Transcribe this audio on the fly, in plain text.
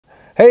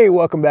Hey,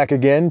 welcome back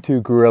again to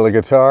Gorilla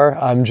Guitar.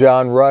 I'm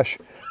John Rush.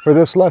 For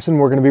this lesson,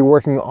 we're going to be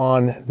working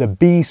on the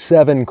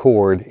B7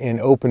 chord in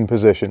open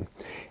position.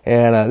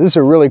 And this is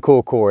a really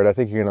cool chord. I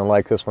think you're going to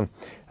like this one.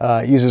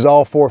 It uses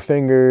all four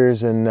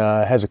fingers and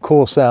has a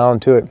cool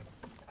sound to it.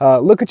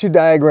 Look at your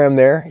diagram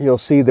there. You'll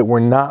see that we're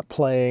not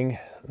playing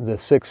the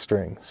sixth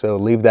string, so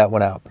leave that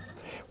one out.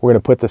 We're going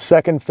to put the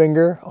second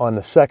finger on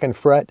the second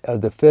fret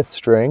of the fifth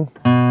string,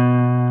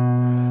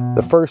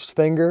 the first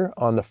finger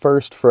on the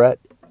first fret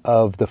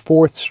of the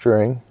fourth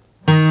string,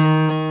 get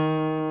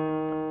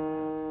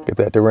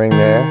that to ring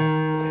there,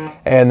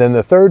 and then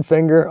the third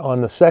finger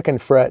on the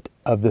second fret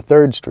of the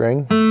third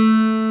string.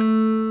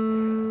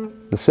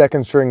 The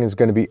second string is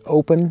going to be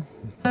open,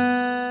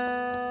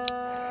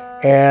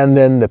 and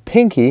then the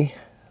pinky,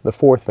 the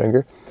fourth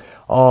finger,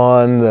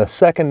 on the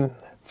second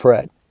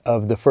fret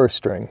of the first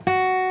string.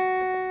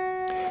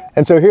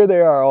 And so here they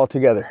are all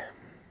together.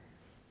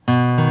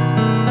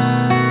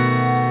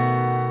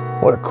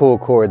 What a cool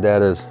chord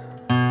that is.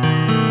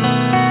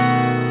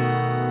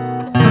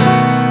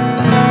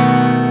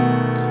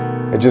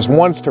 It just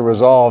wants to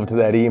resolve to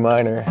that E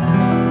minor,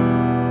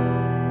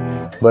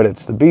 but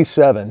it's the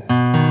B7.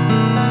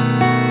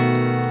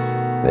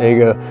 There you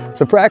go.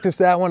 So practice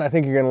that one. I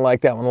think you're going to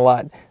like that one a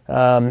lot.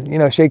 You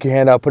know, shake your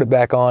hand out, put it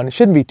back on. It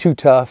shouldn't be too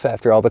tough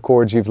after all the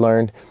chords you've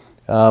learned,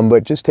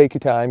 but just take your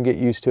time, get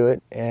used to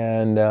it,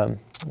 and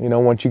you know,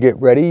 once you get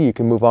ready, you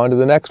can move on to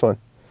the next one.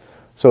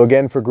 So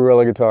again, for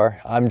Gorilla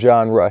Guitar, I'm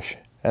John Rush,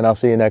 and I'll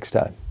see you next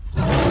time.